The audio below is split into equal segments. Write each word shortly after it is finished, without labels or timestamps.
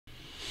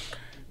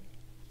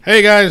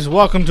Hey guys,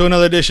 welcome to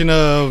another edition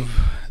of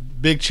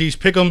Big Chiefs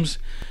Pick'ems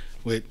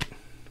with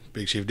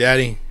Big Chief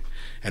Daddy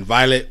and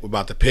Violet. We're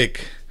about to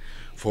pick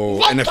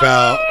for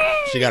NFL.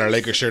 She got her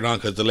Lakers shirt on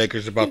because the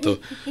Lakers are about to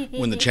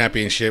win the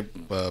championship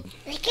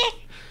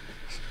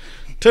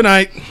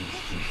tonight.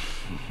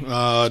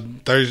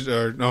 Thursday,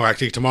 or no,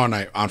 actually tomorrow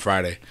night on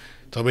Friday.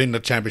 So winning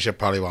the championship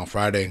probably on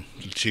Friday.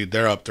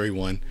 They're up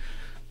 3-1.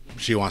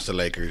 She wants the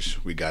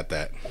Lakers. We got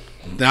that.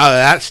 Now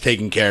that that's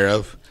taken care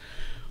of,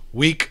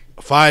 Week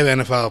 5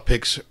 NFL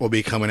picks will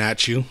be coming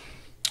at you.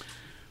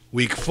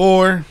 Week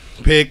 4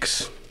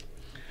 picks.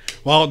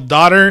 Well,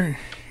 daughter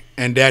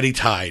and daddy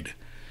tied.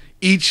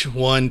 Each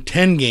won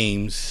 10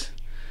 games.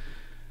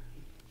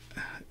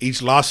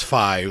 Each lost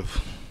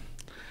 5.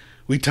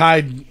 We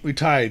tied.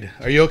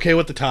 Are you okay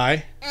with the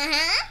tie?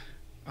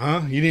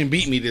 Uh-huh. You didn't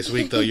beat me this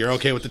week, though. You're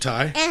okay with the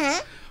tie?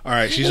 All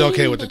right, she's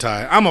okay with the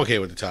tie. I'm okay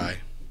with the tie.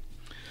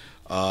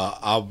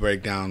 I'll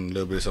break down a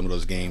little bit of some of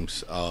those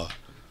games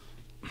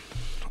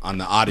on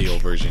the audio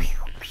version.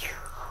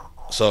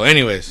 So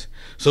anyways,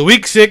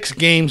 week 6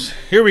 games,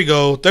 here we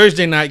go.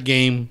 Thursday night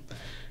game,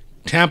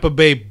 Tampa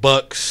Bay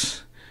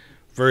Bucks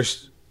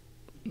versus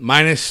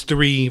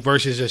 -3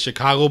 versus the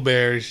Chicago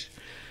Bears.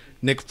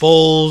 Nick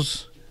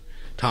Foles,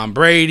 Tom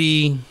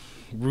Brady,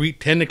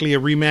 technically a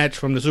rematch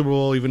from the Super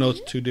Bowl, even though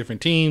it's two different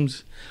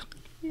teams.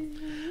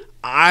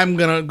 I'm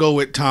gonna go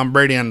with Tom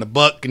Brady on the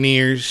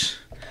Buccaneers.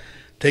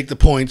 Take the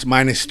points,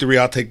 -3.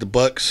 I'll take the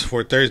Bucks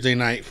for Thursday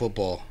night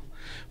football.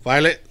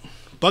 Violet,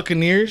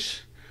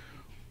 Buccaneers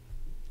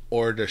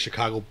or the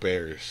Chicago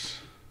Bears?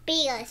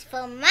 Because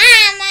for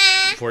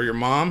Mama. For your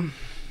mom?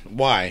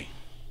 Why?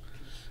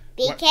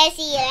 Because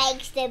he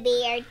likes the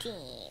Bear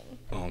team.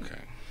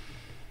 Okay.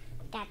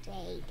 That's why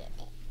he did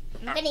it.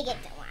 I'm going to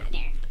get the water.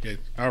 Good.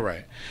 All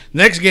right.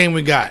 Next game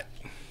we got.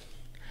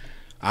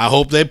 I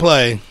hope they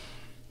play.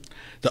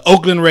 The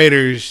Oakland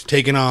Raiders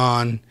taking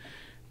on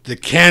the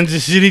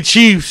Kansas City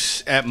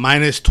Chiefs at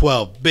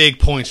 -12. Big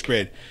point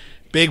spread.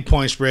 Big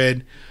point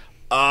spread.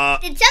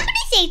 Did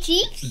somebody say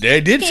Chiefs? They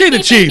did say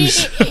the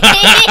Chiefs.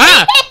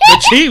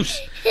 The Chiefs.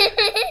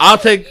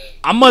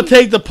 I'm gonna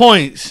take the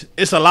points.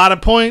 It's a lot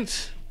of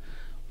points,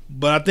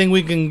 but I think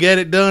we can get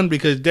it done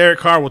because Derek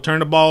Carr will turn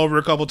the ball over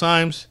a couple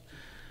times.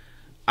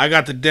 I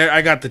got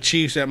the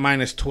Chiefs at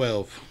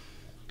 -12.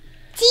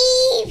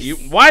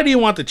 Chiefs. Why do you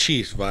want the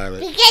Chiefs,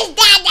 Violet? Because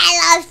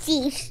Dada loves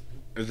Chiefs.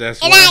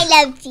 That's and why?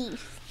 I love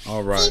Chiefs.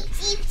 All right.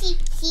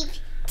 Chiefs.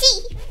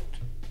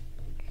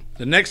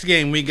 The next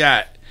game we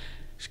got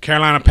is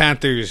Carolina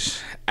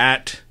Panthers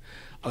at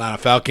Atlanta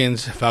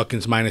Falcons.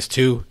 Falcons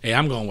 -2. Hey,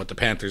 I'm going with the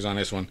Panthers on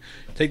this one.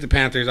 Take the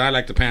Panthers. I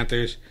like the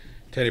Panthers.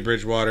 Teddy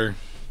Bridgewater.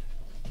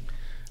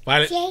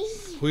 Violet,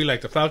 who you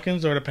like, the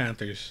Falcons or the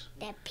Panthers?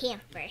 The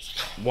Panthers.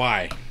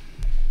 Why?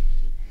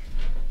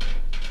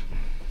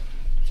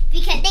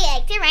 Because they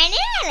like to run and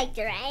I like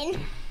to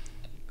run.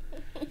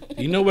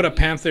 You know what a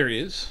panther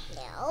is?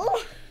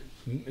 No.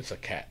 It's a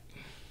cat.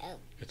 Oh.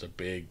 It's a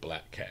big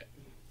black cat.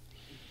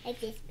 Like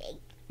this big.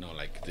 No,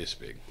 like this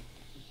big.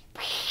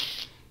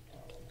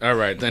 All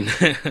right, then.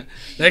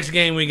 Next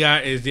game we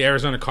got is the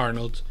Arizona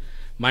Cardinals.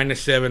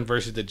 -7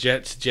 versus the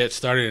Jets. Jets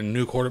started a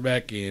new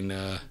quarterback in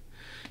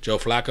Joe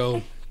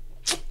Flacco.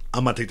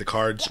 I'm gonna take the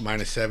Cards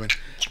 -7.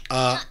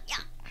 I'm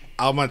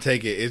gonna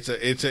take it. It's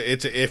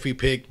a iffy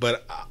pick,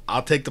 but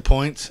I'll take the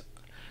points.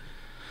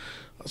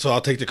 So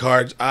I'll take the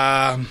Cards.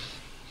 I'll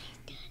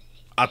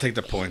take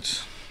the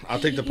points.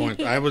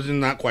 I was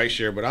not quite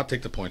sure, but I'll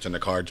take the points on the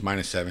Cards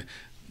 -7.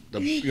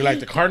 You like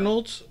the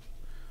Cardinals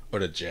or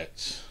the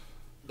Jets?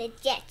 The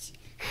Jets.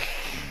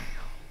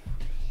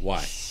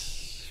 Why?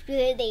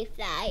 Where they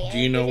fly. Do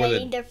you know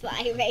where they're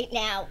flying right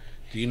now?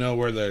 Do you know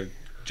where the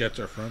Jets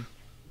are from?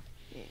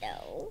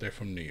 No. They're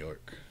from New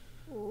York.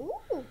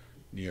 Ooh.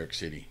 New York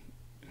City.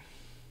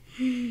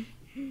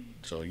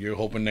 So you're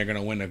hoping they're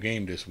gonna win a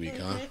game this week,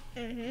 huh?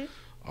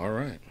 All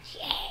right.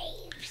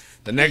 Chiefs.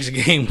 The next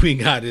game we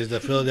got is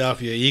the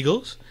Philadelphia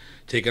Eagles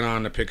taking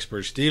on the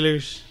Pittsburgh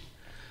Steelers.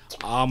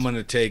 I'm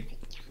gonna take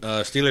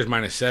Steelers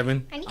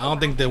 -7. I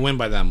don't think they win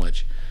by that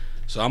much,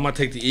 so I'm gonna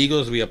take the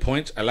Eagles via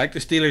points. I like the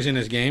Steelers in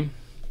this game,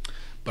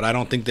 but I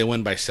don't think they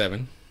win by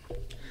 7.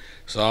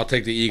 So I'll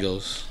take the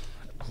Eagles.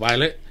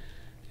 Violet,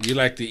 you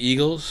like the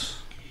Eagles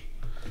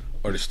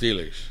or the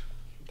Steelers?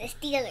 The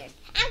Steelers.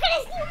 I'm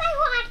gonna steal my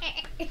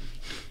water.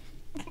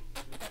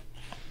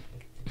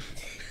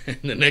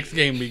 The next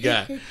game we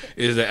got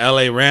is the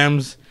LA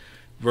Rams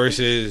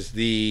versus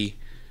the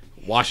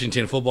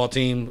Washington football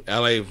team.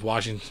 LA's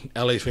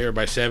favored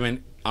by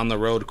 7 on the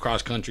road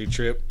cross country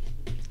trip.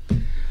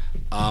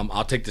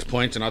 I'll take this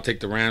points and I'll take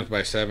the Rams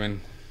by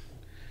 7.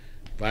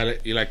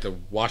 Violet, you like the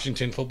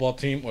Washington football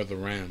team or the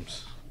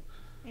Rams?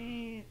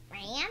 Rams?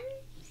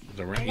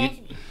 The Rams. I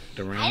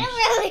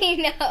don't really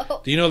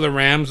know. Do you know the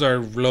Rams are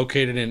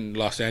located in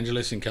Los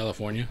Angeles in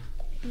California?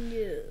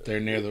 No.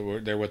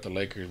 They're with the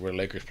Lakers, where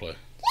Lakers play.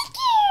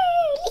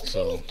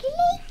 So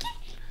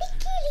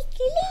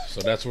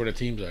that's where the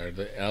teams are.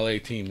 The LA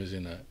team is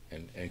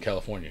in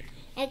California.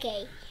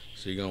 Okay.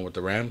 So you're going with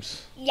the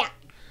Rams? Yeah.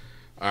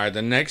 All right,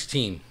 the next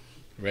team.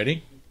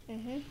 Ready?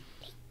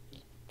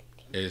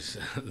 is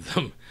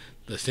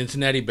the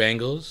Cincinnati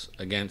Bengals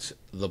against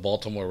the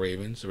Baltimore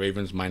Ravens. The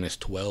Ravens minus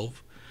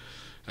 12.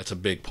 That's a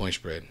big point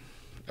spread,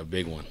 a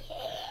big one.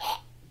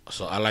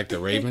 So I like the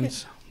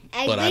Ravens,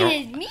 but I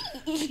don't.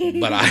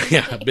 But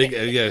as big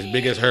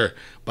as her.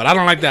 But I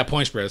don't like that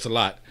point spread. It's a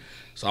lot.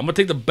 So I'm gonna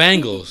take the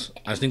Bengals.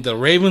 I think the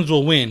Ravens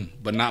will win,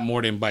 but not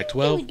more than by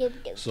 12.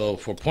 So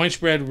for point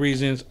spread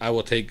reasons, I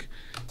will take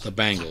the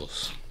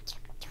Bengals.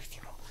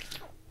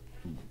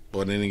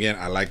 But then again,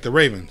 I like the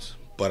Ravens,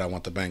 but I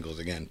want the Bengals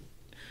again.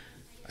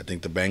 I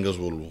think the Bengals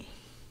will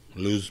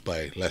lose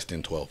by less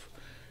than 12.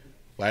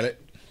 Violet,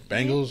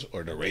 Bengals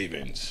or the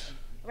Ravens?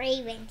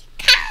 Ravens.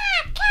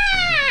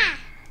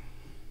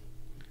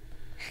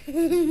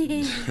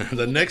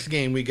 The next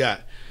game we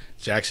got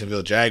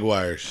Jacksonville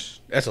Jaguars.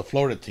 That's a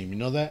Florida team. You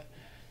know that?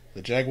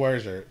 The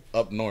Jaguars are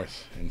up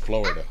north in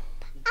Florida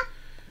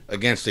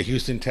against the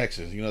Houston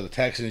Texans. You know the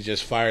Texans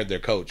just fired their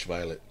coach,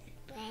 Violet.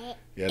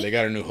 Yeah, they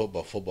got a new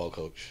football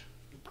coach.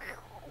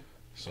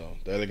 So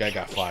the other guy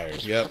got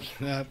fired. Yep.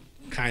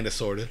 Kind of,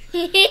 sort of.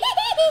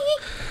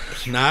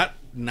 Not.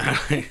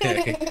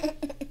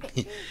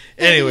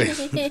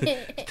 Anyways,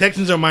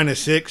 Texans are minus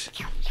 6.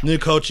 New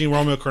coaching,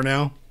 Romeo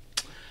Cornell.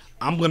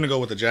 I'm going to go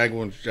with the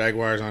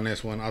Jaguars on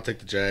this one. I'll take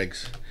the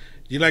Jags.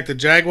 Do you like the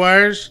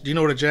Jaguars? Do you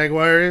know what a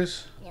Jaguar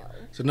is? No.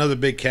 It's another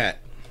big cat.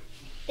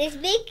 This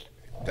big?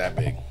 That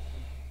big.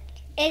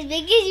 As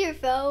big as your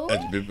phone?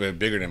 That's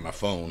bigger than my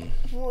phone.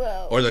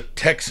 Whoa. Or the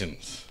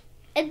Texans.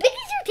 As big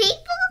as your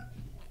table?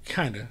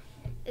 Kind of.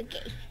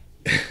 Okay.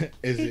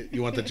 Is it?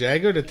 You want the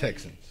Jag or the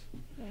Texans?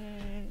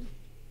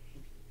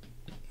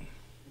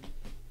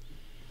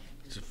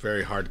 It's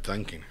very hard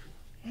thinking.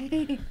 What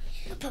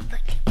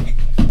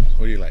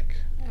do you like?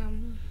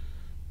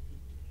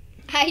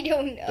 I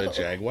don't know. The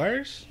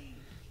Jaguars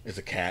is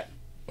a cat,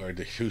 or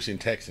the Houston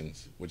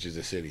Texans, which is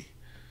a city.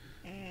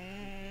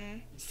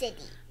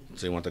 City.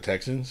 So you want the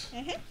Texans?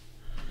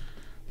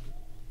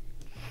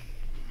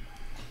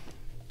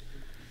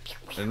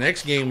 The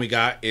next game we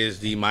got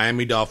is the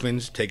Miami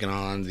Dolphins taking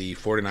on the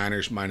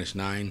 49ers minus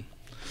 9.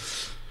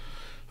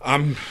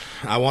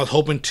 I was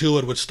hoping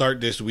Tua would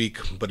start this week,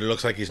 but it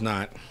looks like he's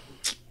not.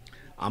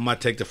 I'm going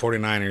to take the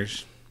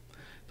 49ers.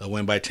 They'll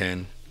win by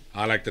 10.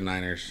 I like the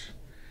Niners.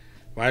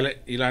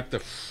 Violet, you like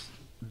the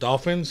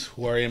Dolphins,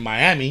 who are in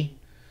Miami.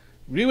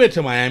 We went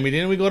to Miami,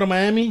 didn't we go to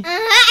Miami?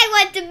 I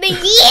want to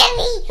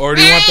Miami. Or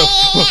do you want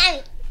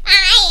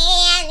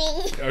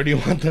Miami. Or do you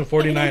want the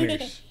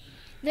 49ers?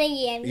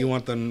 Miami. You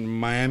want the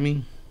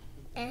Miami?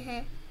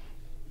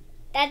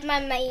 That's my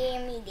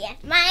Miami, yeah.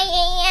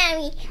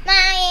 Miami.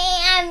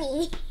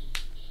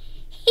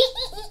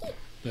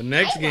 The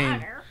next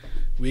game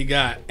we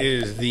got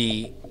is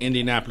the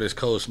Indianapolis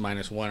Colts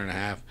minus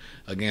 1.5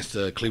 against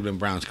the Cleveland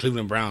Browns.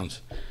 Cleveland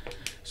Browns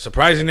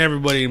surprising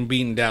everybody and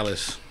beating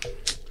Dallas.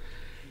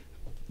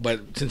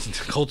 But since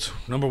the Colts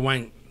number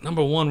one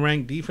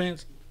ranked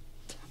defense,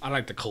 I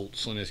like the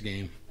Colts in this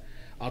game.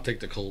 I'll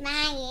take the Colts.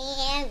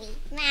 Miami.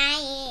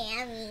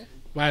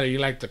 Violet, you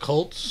like the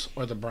Colts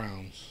or the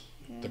Browns?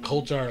 The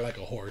Colts are like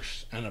a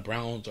horse, and the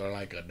Browns are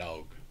like a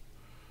dog.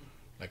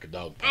 Like a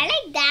dog. I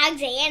like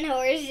dogs and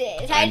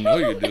horses. I know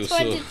you do. Which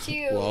one to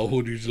choose. Well,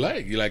 who do you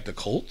like? You like the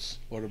Colts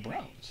or the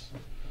Browns?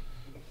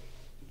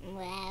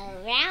 Well,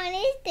 Brown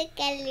is the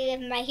color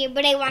of my hair,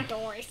 but I want the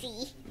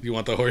horsey. You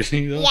want the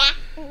horsey, though? Yeah.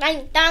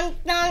 Dun, dun,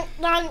 dun,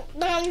 dun,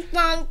 dun,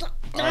 dun, dun,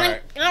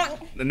 right. dun.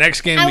 The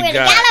next game I we will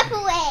got. gallop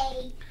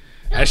away.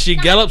 As she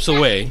gallops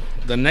away,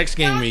 the next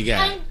game we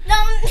got Dun,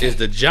 dun. is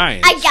the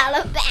Giants I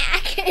gallop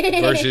back.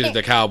 versus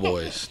the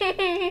Cowboys.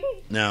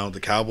 Now,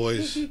 the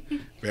Cowboys,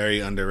 very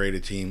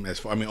underrated team.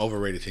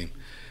 Overrated team.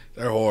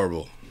 They're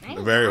horrible. They're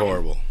very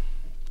horrible.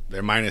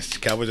 They're minus.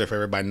 Cowboys are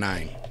favored by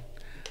 9.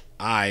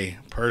 I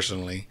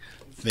personally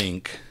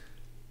think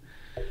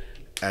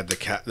that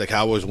the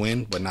Cowboys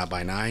win, but not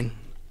by 9.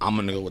 I'm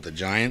gonna go with the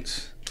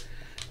Giants.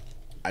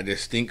 I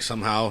just think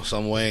somehow,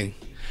 some way,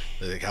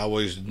 that the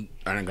Cowboys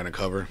aren't gonna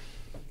cover.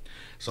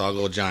 So I'll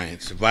go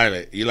Giants.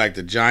 Violet, you like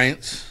the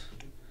Giants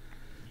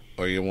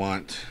or you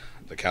want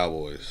the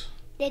Cowboys?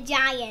 The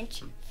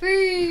Giants.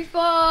 3,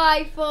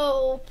 5,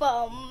 4,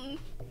 5.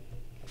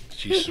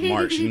 She's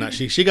smart.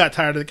 She got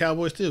tired of the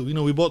Cowboys too. You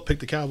know, we both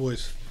picked the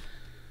Cowboys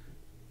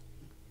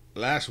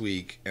last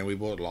week and we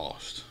both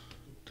lost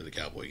to the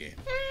Cowboy game.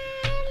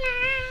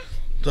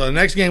 So the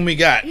next game we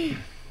got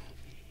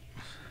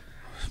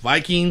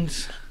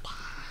Vikings,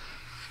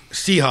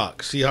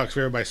 Seahawks. Seahawks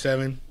favored by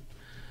 7.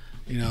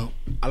 You know,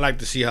 I like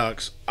the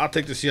Seahawks. I'll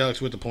take the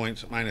Seahawks with the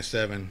points, minus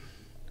 7.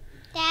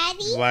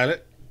 Daddy?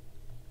 Violet,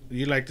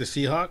 you like the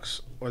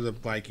Seahawks or the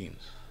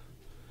Vikings?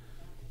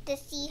 The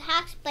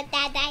Seahawks, but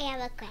Dad, I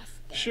have a question.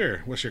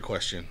 Sure. What's your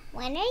question?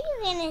 When are you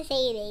going to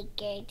say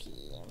Laker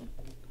team?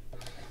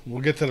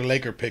 We'll get to the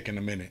Laker pick in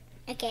a minute.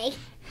 Okay.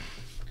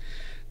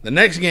 The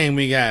next game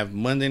we have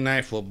Monday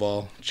Night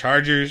Football.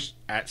 Chargers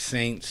at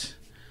Saints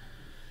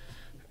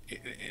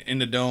in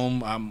the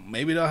Dome.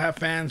 Maybe they'll have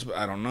fans, but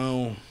I don't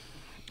know.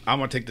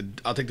 I'll take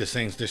the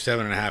Saints. They're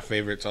 7.5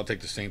 favorites. I'll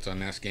take the Saints on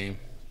that game.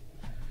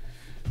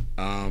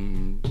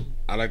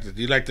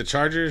 Do you like the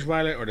Chargers,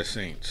 Violet, or the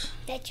Saints?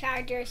 The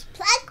Chargers.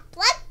 Pluck,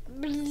 pluck.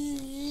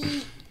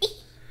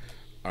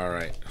 All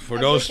right. For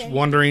those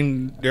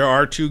wondering, there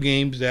are two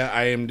games that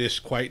I am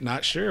just quite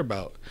not sure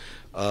about.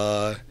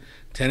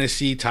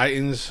 Tennessee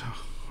Titans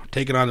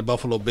taking on the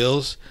Buffalo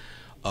Bills.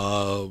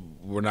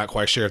 We're not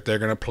quite sure if they're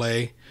going to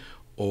play,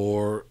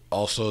 or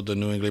also the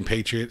New England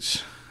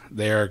Patriots.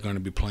 They are going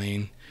to be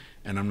playing,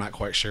 and I'm not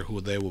quite sure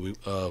who they will be,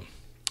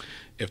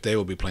 if they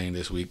will be playing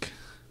this week.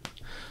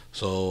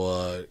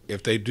 So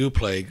if they do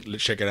play,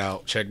 let's check it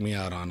out. Check me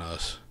out on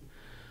us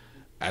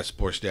at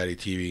Sports Daddy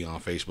TV on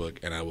Facebook,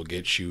 and I will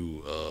get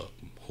you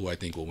who I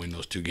think will win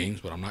those two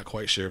games. But I'm not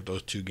quite sure if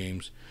those two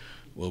games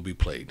will be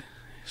played.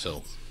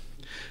 So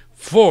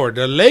for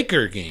the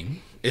Laker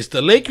game, it's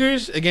the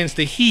Lakers against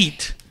the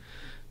Heat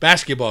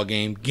basketball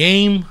game,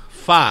 Game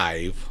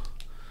 5.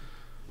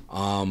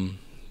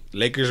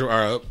 Lakers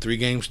are up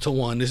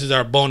 3-1. This is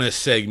our bonus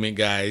segment,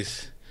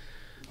 guys.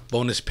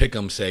 Bonus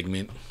pick'em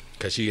segment.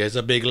 Because she is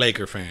a big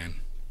Laker fan.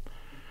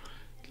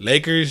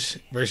 Lakers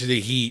versus the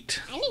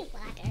Heat. I need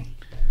water.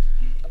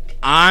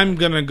 I'm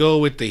going to go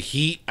with the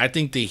Heat. I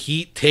think the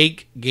Heat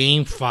take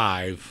Game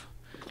 5,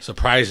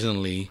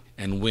 surprisingly,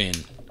 and win.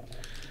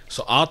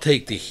 So I'll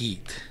take the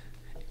Heat.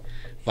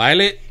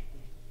 Violet,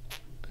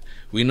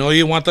 we know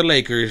you want the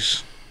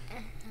Lakers.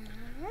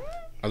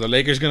 Are the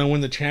Lakers going to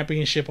win the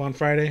championship on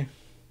Friday?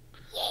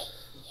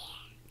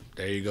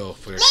 There you go.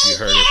 First, you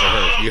heard it for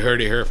her. You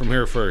heard it from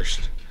her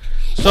first.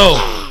 So,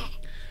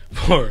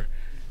 for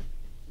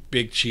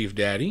Big Chief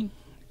Daddy,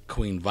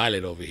 Queen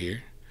Violet over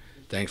here,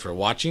 thanks for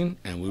watching,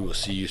 and we will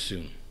see you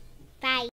soon. Bye.